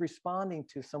responding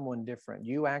to someone different.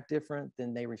 You act different,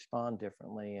 then they respond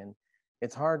differently. And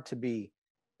it's hard to be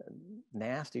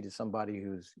nasty to somebody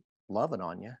who's loving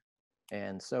on you.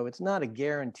 And so it's not a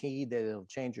guarantee that it'll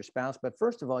change your spouse, but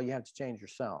first of all, you have to change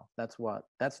yourself. That's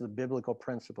the biblical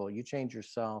principle. You change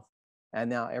yourself, and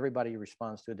now everybody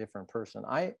responds to a different person.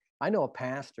 I know a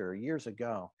pastor years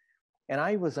ago, and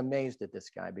I was amazed at this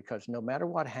guy, because no matter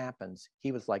what happens,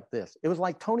 he was like this. It was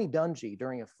like Tony Dungy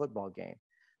during a football game.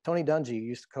 Tony Dungy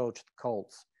used to coach the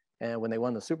Colts, and when they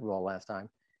won the Super Bowl last time,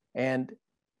 and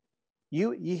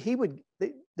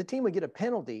the team would get a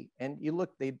penalty, and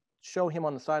they'd show him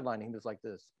on the sideline, and he was like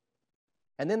this.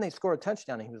 And then they score a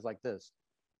touchdown, and he was like this.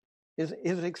 His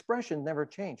expression never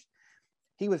changed.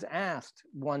 He was asked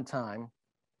one time,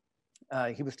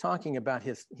 he was talking about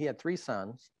he had 3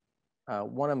 sons.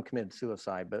 One of them committed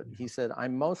suicide, but he said,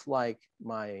 I'm most like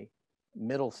my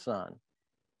middle son.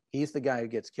 He's the guy who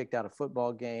gets kicked out of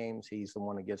football games. He's the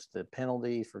one who gets the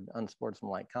penalty for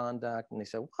unsportsmanlike conduct. And they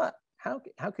said, what?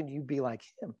 How can you be like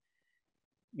him?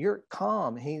 You're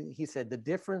calm. He said, the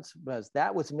difference was,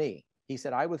 that was me. he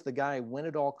said, I was the guy who win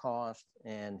at all costs.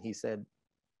 And he said,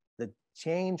 the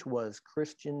change was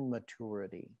Christian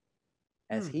maturity.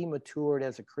 As he matured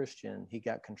as a Christian, he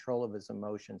got control of his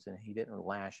emotions and he didn't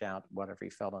lash out whatever he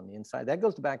felt on the inside. That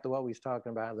goes back to what we was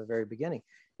talking about at the very beginning.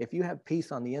 If you have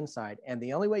peace on the inside, and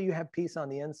the only way you have peace on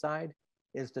the inside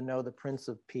is to know the Prince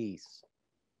of Peace.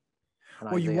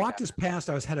 Well, you walked us past.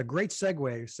 I had a great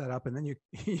segue set up, and then you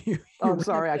oh, I'm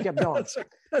sorry, I kept going.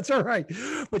 That's all right.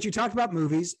 But you talked about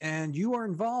movies, and you are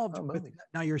involved with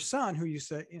now your son, who you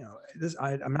said, this.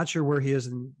 I'm not sure where he is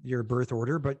in your birth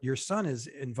order, but your son is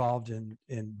involved in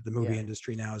the movie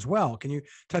industry now as well. Can you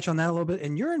touch on that a little bit?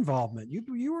 And your involvement? You've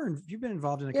been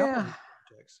involved in a couple of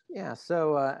projects. Yeah.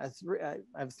 So I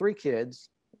have 3 kids.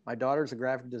 My daughter's a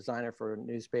graphic designer for a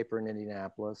newspaper in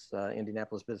Indianapolis,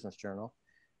 Indianapolis Business Journal.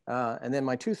 And then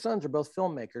my 2 sons are both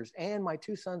filmmakers, and my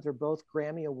 2 sons are both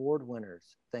Grammy Award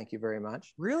winners. Thank you very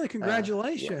much. Really?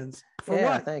 Congratulations. For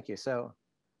what? Thank you. So,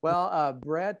 well,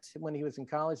 Brett, when he was in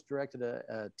college, directed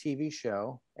a TV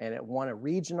show, and it won a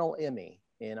regional Emmy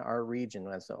in our region.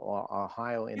 That's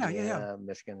Ohio, Indiana,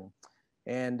 Michigan.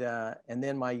 And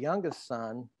then my youngest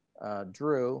son,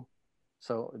 Drew,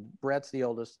 so Brett's the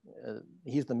oldest,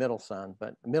 he's the middle son,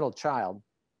 but middle child,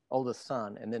 oldest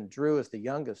son, and then Drew is the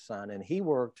youngest son, and he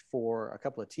worked for a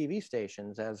couple of TV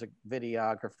stations as a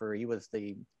videographer. He was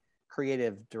the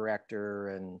creative director,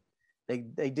 and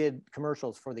they did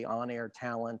commercials for the on-air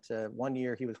talent. One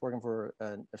year he was working for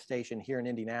a station here in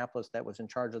Indianapolis that was in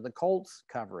charge of the Colts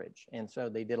coverage, and so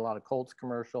they did a lot of Colts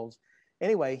commercials.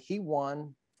 Anyway, he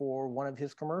won for one of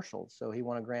his commercials, so he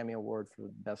won a Grammy Award for the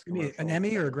best commercial. An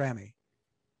Emmy or a Grammy?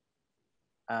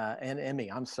 An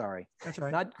Emmy. I'm sorry. That's right.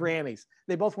 Not Grammys.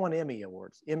 They both won Emmy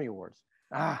Awards. Anyway,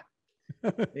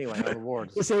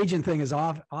 awards. This agent thing is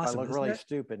awesome. I look really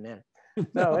stupid now.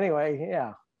 No, anyway,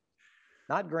 yeah.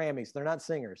 Not Grammys. They're not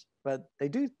singers, but they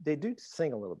do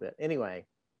sing a little bit. Anyway,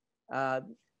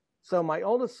 so my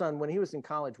oldest son, when he was in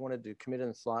college, wanted to commit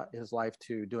his life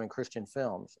to doing Christian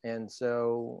films, and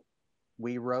so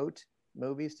we wrote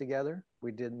movies together.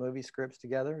 We did movie scripts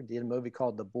together. We did a movie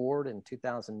called The Board in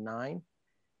 2009.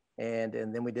 And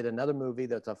then we did another movie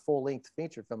that's a full-length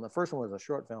feature film. The first one was a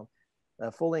short film, a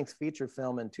full-length feature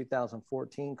film in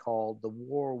 2014 called The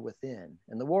War Within.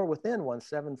 And The War Within won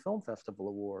 7 film festival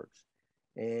awards.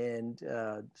 And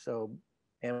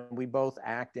and we both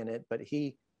act in it, but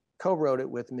he co-wrote it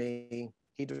with me.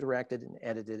 He directed and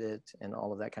edited it and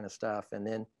all of that kind of stuff. And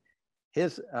then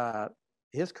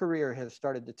his career has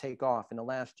started to take off. In the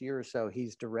last year or so,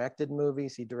 he's directed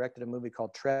movies. He directed a movie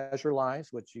called Treasure Lies,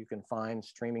 which you can find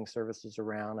streaming services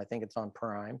around. I think it's on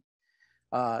Prime.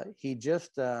 He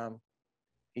just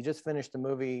finished a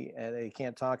movie that he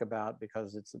can't talk about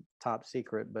because it's a top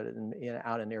secret, but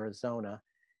out in Arizona.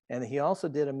 And he also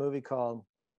did a movie called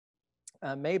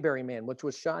Mayberry Man, which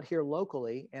was shot here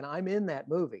locally. And I'm in that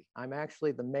movie. I'm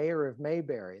actually the mayor of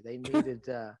Mayberry. They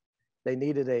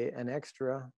needed an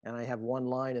extra, and I have one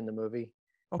line in the movie.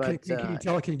 Okay, but,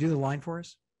 can you do the line for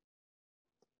us?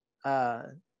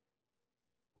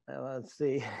 Let's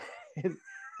see.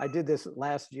 I did this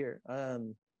last year.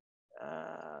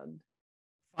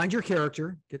 Find your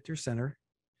character, get to your center.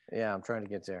 Yeah, I'm trying to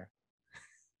get there.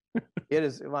 It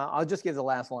is, well, I'll just give the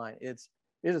last line. It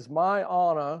is my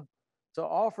honor to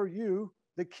offer you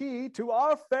the key to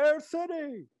our fair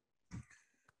city.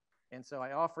 And so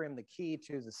I offer him the key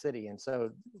to the city. And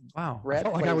so wow, Brett I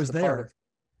felt like I was there.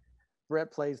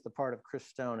 Brett plays the part of Chris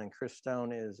Stone, and Chris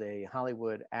Stone is a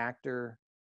Hollywood actor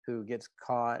who gets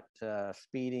caught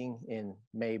speeding in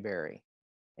Mayberry.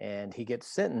 And he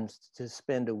gets sentenced to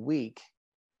spend a week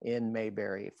in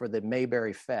Mayberry for the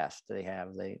Mayberry Fest they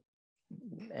have.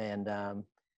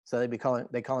 So they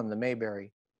call him the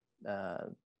Mayberry.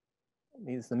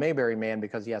 He's the Mayberry Man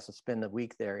because he has to spend a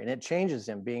week there, and it changes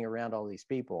him being around all these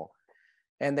people.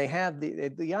 And they have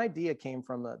the idea came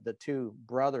from the 2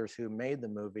 brothers who made the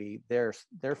movie. Their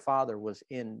father was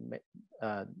in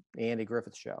the Andy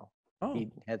Griffith Show. Oh.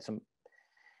 He had some,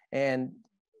 and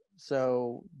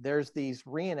so there's these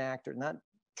reenactors, not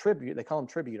tribute. They call them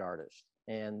tribute artists.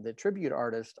 And the tribute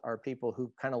artists are people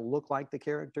who kind of look like the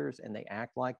characters and they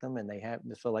act like them. And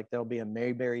like there'll be a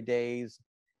Mayberry Days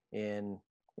in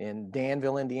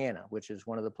Danville, Indiana, which is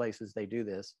one of the places they do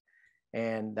this.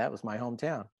 And that was my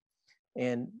hometown.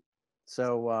 And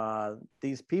so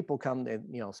these people come,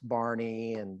 it's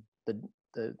Barney and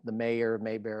the mayor of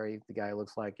Mayberry, the guy who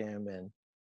looks like him,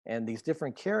 and these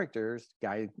different characters,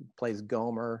 guy who plays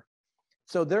Gomer.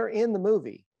 So they're in the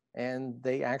movie and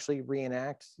they actually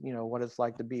reenact, what it's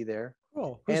like to be there.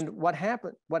 Cool. And what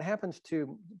happens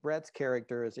to Brett's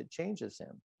character is it changes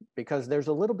him because there's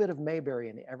a little bit of Mayberry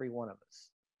in every one of us.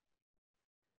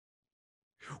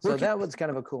 So that was kind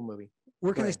of a cool movie.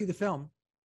 Where can I see the film?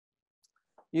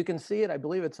 You can see it. I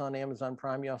believe it's on Amazon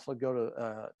Prime. You also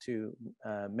go to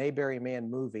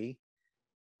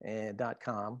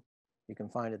mayberrymanmovie.com. You can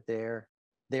find it there.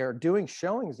 They're doing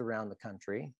showings around the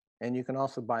country, and you can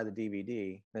also buy the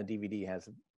DVD. The DVD has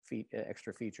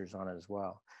extra features on it as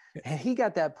well. And he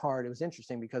got that part. It was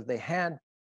interesting because they had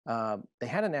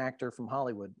an actor from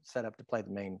Hollywood set up to play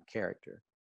the main character,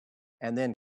 and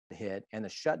then hit, and the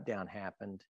shutdown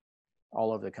happened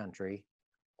all over the country,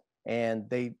 and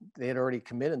they had already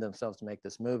committed themselves to make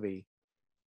this movie,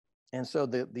 and so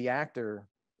the actor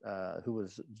who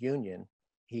was union,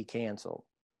 he canceled.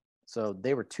 So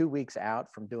they were 2 weeks out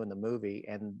from doing the movie,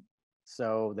 and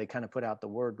so they kind of put out the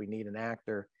word, we need an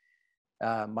actor.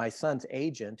 My son's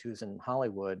agent, who's in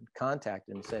Hollywood,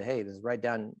 contacted him and said, hey, this is right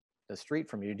down the street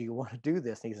from you. Do you want to do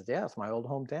this? And he says, yeah, it's my old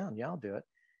hometown. Yeah, I'll do it.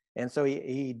 And so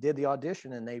he did the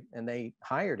audition, and they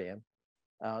hired him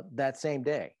that same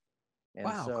day. And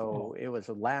wow, so cool. It was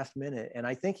a last minute, and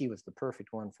I think he was the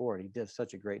perfect one for it. He did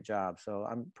such a great job. So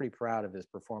I'm pretty proud of his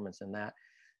performance in that.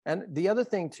 And the other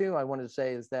thing too, I wanted to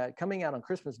say is that coming out on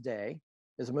Christmas Day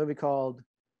is a movie called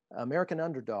American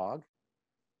Underdog,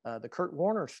 the Kurt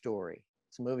Warner story.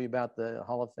 It's a movie about the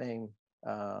Hall of Fame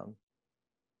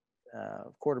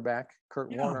quarterback, Kurt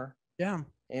Warner. Yeah.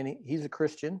 And he's a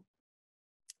Christian.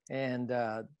 And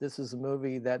this is a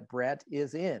movie that Brett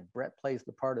is in. Brett plays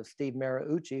the part of Steve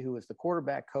Mariucci, who is the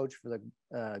quarterback coach for the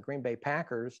Green Bay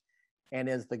Packers and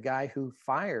is the guy who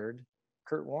fired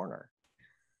Kurt Warner.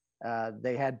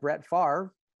 They had Brett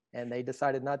Favre, and they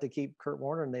decided not to keep Kurt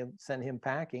Warner, and they sent him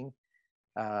packing.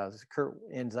 Kurt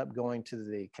ends up going to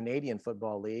the Canadian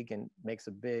Football League and makes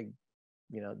a big,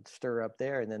 stir up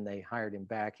there. And then they hired him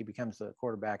back. He becomes the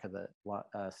quarterback of the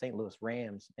St. Louis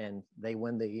Rams, and they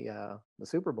win the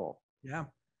Super Bowl. Yeah.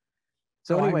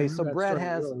 So anyway, so Brett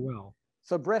has really well.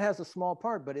 So Brett has a small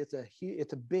part, but it's a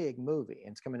big movie,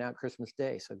 and it's coming out Christmas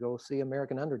Day. So go see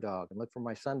American Underdog and look for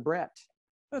my son Brett.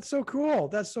 That's so cool.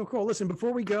 That's so cool. Listen,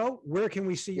 before we go, where can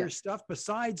we see your stuff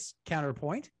besides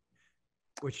Counterpoint?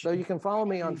 So you can follow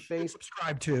me on Facebook.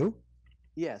 Subscribe to.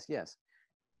 Yes.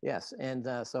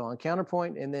 And so on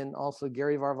Counterpoint, and then also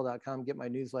GaryVarvel.com, get my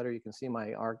newsletter. You can see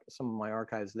some of my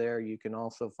archives there. You can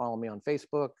also follow me on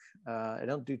Facebook. I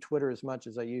don't do Twitter as much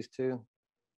as I used to.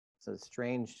 It's a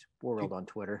strange world on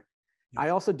Twitter. I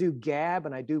also do Gab,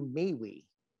 and I do MeWe.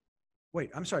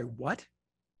 Wait, I'm sorry, what?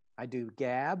 I do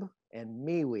Gab and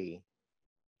MeWe.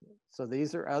 So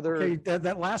these are other. Okay,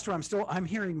 that last one, I'm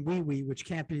hearing wee, which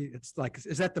can't be. It's like,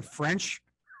 is that the French?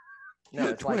 No,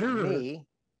 it's Twitter, like me.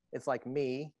 It's like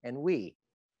me and we.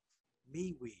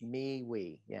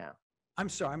 MeWe. Yeah. I'm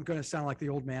sorry, I'm going to sound like the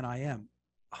old man I am.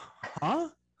 Huh?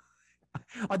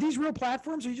 Are these real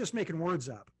platforms, or are you just making words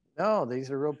up? No, these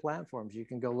are real platforms. You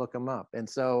can go look them up. And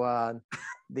so I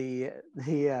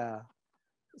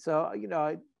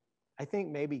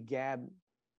think maybe Gab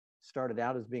started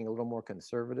out as being a little more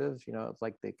conservative. It's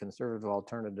like the conservative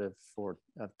alternative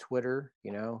of Twitter.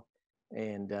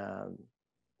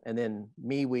 And then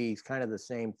MeWe is kind of the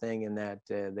same thing in that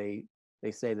they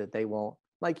say that they won't,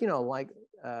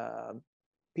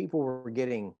 people were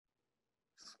getting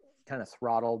kind of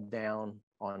throttled down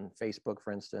on Facebook,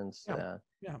 for instance,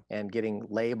 and getting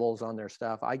labels on their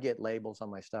stuff. I get labels on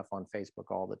my stuff on Facebook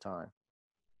all the time.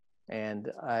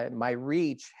 And my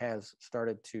reach has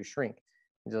started to shrink.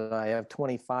 I have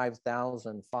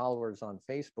 25,000 followers on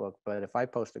Facebook, but if I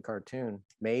post a cartoon,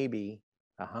 maybe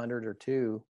 100 or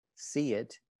 2 see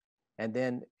it. And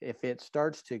then if it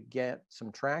starts to get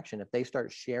some traction, if they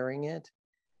start sharing it,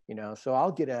 so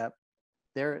I'll get up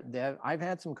there. I've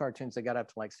had some cartoons that got up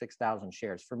to like 6,000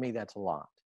 shares. For me, that's a lot.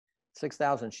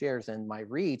 6,000 shares, and my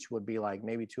reach would be like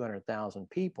maybe 200,000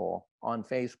 people on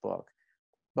Facebook.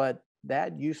 But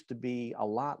that used to be a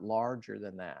lot larger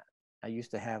than that. I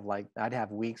used to have I'd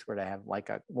have weeks where I have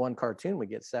one cartoon would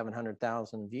get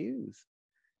 700,000 views.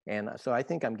 And so I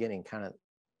think I'm getting kind of.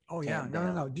 Oh yeah.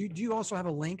 No. Do you also have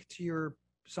a link to your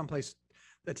someplace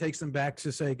that takes them back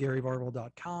to say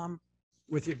GaryVarvel.com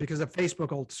with you? Because if Facebook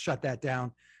will shut that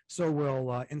down, so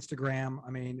will Instagram.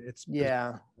 I mean,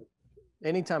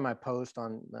 anytime I post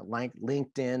on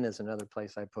LinkedIn is another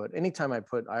place I put. Anytime I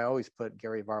always put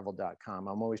GaryVarvel.com.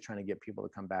 I'm always trying to get people to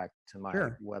come back to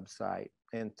my website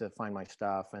and to find my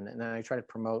stuff. And then I try to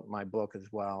promote my book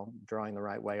as well, Drawing the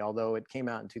Right Way. Although it came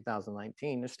out in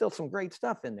 2019, there's still some great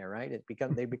stuff in there, right?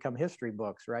 They become history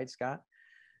books, right, Scott?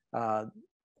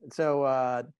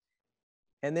 So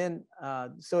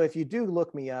if you do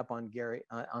look me up on Gary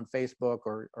on Facebook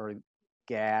or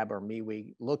Gab or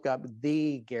MeWe, look up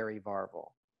the Gary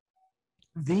Varvel.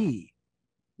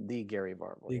 The Gary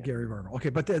Varvel. The Gary Varvel. Okay,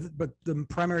 but the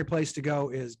primary place to go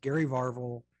is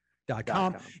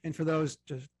GaryVarvel.com. And for those,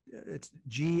 just it's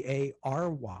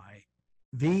GaryVarvel,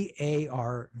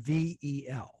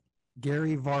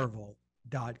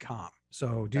 GaryVarvel.com.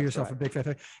 So do yourself a big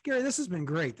favor. Gary, this has been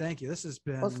great. Thank you. This has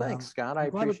been. Well, thanks, Scott. I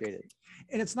appreciate it.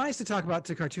 And it's nice to talk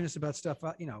to cartoonists about stuff.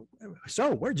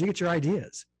 So where'd you get your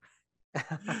ideas?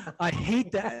 I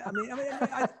hate that.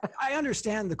 I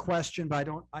understand the question, but I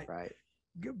don't. Right.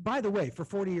 By the way, for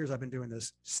 40 years I've been doing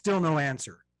this. Still no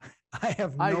answer. I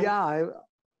have no.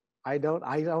 I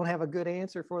don't have a good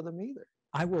answer for them either.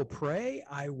 I will pray.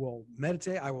 I will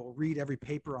meditate. I will read every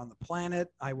paper on the planet.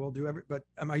 I will do but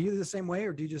are you the same way,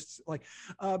 or do you just like?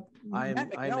 I'm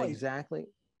exactly.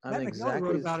 Matt McNally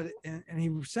wrote about it, and he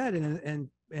said in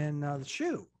the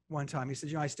Shoe one time. He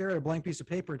said, I stare at a blank piece of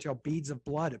paper until beads of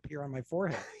blood appear on my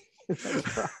forehead.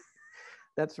 That's right.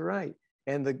 That's right.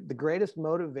 And the greatest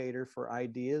motivator for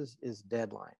ideas is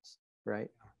deadlines, right?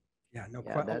 Yeah, no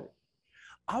question.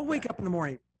 I'll wake up in the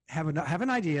morning, have an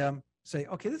idea, say,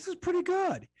 okay, this is pretty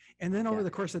good. And then over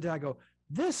the course of the day, I go,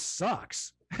 this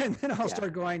sucks. And then I'll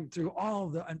start going through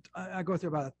I go through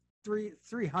about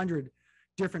 300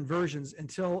 different versions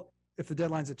until, if the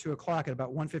deadline's at 2:00 at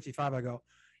about 1:55, I go,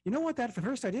 you know what, that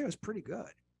first idea was pretty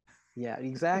good. Yeah,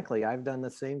 exactly. I've done the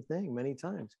same thing many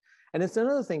times. And it's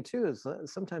another thing too, is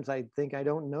sometimes I think I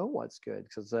don't know what's good,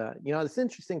 because it's an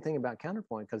interesting thing about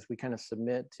Counterpoint, because we kind of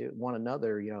submit to one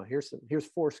another, here's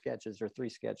 4 sketches or 3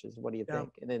 sketches. What do you think?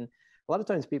 And then a lot of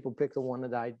times people pick the one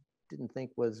that I didn't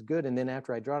think was good, and then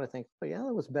after I draw it, I think, oh yeah,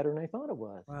 that was better than I thought it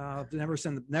was. Well, never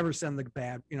send the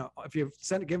bad. If you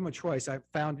give them a choice, I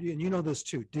found, and this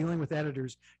too, dealing with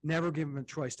editors, never give them a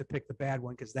choice to pick the bad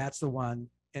one, because that's the one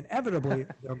inevitably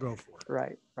they'll go for it.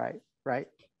 Right.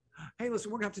 Hey,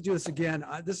 listen, we're gonna have to do this again.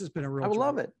 This has been a real. I would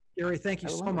love it, Gary. Thank you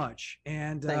so much.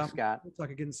 And thanks, Scott. We'll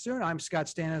talk again soon. I'm Scott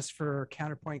Stannis for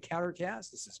Counterpoint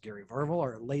CounterCast. This is Gary Varvel,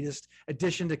 our latest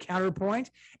addition to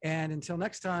Counterpoint. And until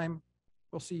next time,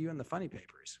 we'll see you in the funny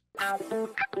papers.